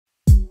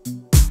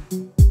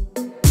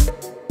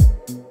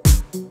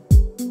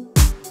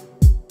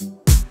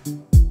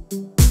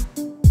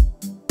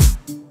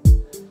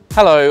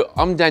Hello,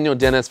 I'm Daniel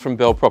Dennis from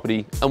Belle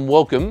Property and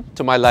welcome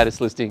to my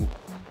latest listing.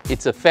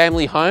 It's a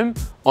family home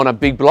on a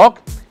big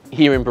block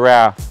here in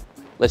Berowra.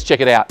 Let's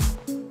check it out.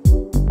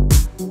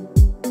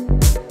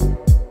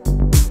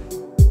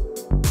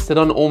 Set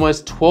on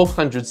almost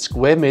 1,200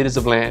 square metres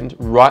of land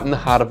right in the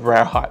heart of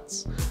Berowra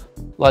Heights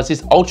lies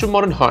this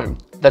ultra-modern home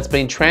that's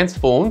been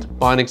transformed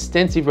by an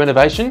extensive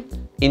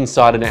renovation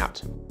inside and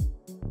out.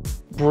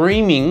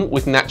 Brimming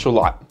with natural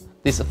light,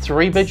 this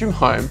 3-bedroom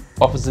home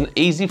offers an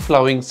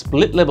easy-flowing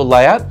split-level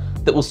layout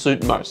that will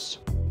suit most.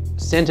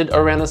 Centred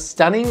around a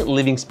stunning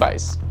living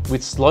space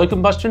with slow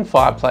combustion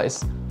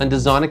fireplace and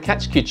designer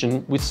catch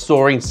kitchen with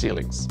soaring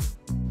ceilings.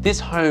 This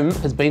home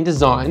has been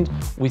designed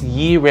with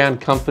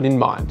year-round comfort in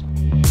mind.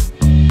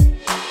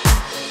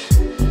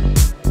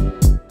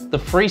 The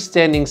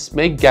freestanding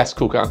Smeg gas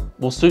cooker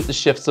will suit the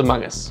chefs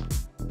among us,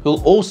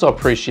 who'll also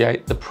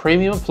appreciate the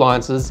premium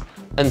appliances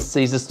and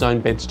Caesar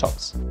stone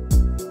benchtops.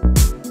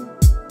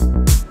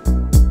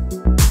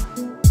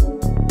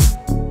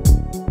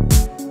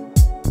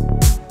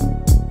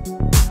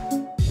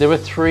 There are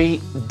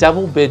 3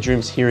 double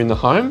bedrooms here in the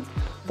home,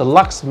 the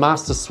luxe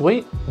master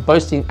suite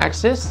boasting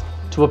access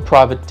to a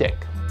private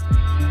deck.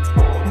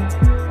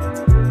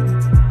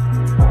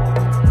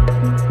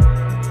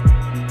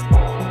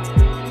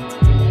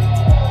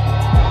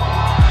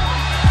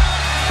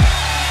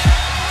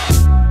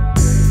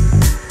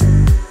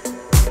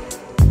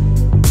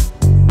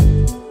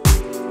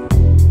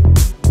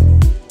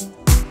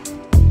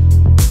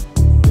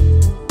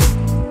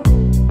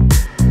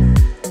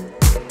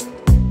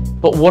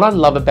 But what I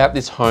love about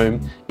this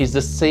home is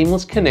the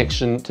seamless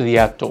connection to the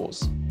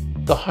outdoors.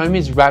 The home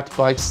is wrapped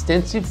by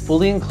extensive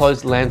fully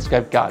enclosed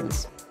landscape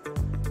gardens.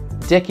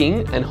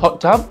 Decking and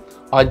hot tub,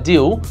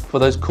 ideal for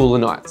those cooler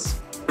nights.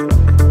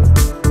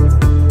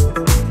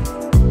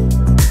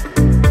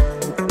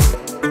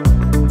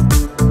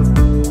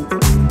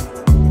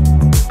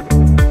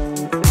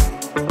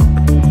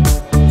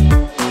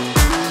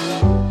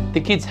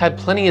 The kids have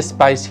plenty of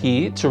space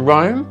here to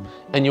roam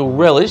and you'll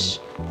relish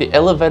the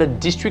elevated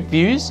district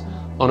views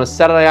on a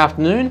Saturday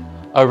afternoon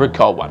over a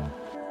cold one.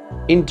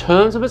 In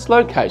terms of its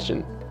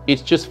location,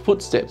 it's just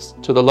footsteps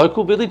to the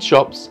local village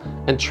shops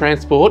and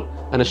transport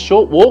and a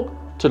short walk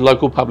to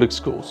local public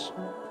schools.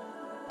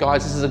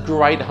 Guys, this is a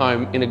great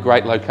home in a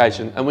great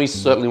location and we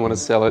certainly want to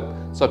sell it.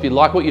 So if you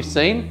like what you've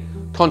seen,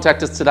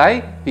 contact us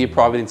today for your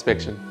private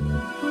inspection.